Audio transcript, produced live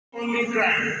only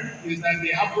crime is that they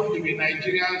happen to be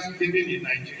Nigerians living in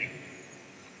Nigeria.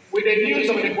 With the news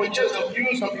of the purchase of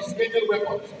new sophisticated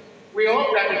weapons, we hope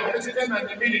that the President and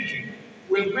the military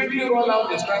will quickly roll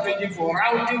out a strategy for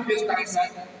routing this cancer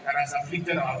that has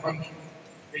afflicted our country.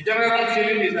 The general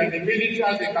feeling is that the military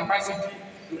has the capacity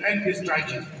to end this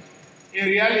tragedy. In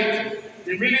reality,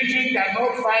 the military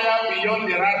cannot fire beyond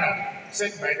the radar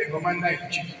set by the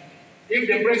Commander-in-Chief. If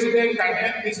the President can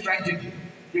end this tragedy,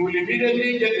 he will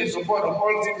immediately get the support of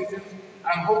all citizens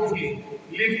and hopefully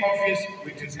leave office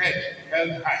with his head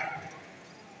held high.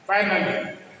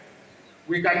 Finally,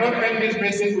 we cannot end this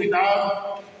message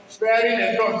without sparing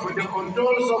a thought for the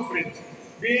untold sufferings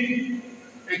being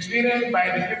experienced by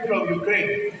the people of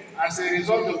Ukraine as a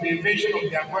result of the invasion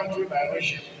of their country by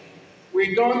Russia.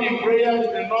 We turn in prayer to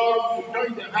the Lord to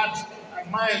touch the hearts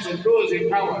and minds of those in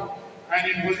power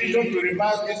and in position to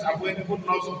reverse this avoidable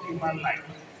loss of human life.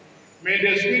 May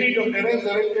the spirit of the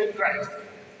resurrected Christ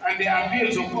and the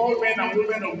appeals of all men and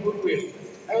women of goodwill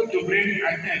help to bring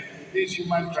an end to this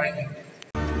human tragedy.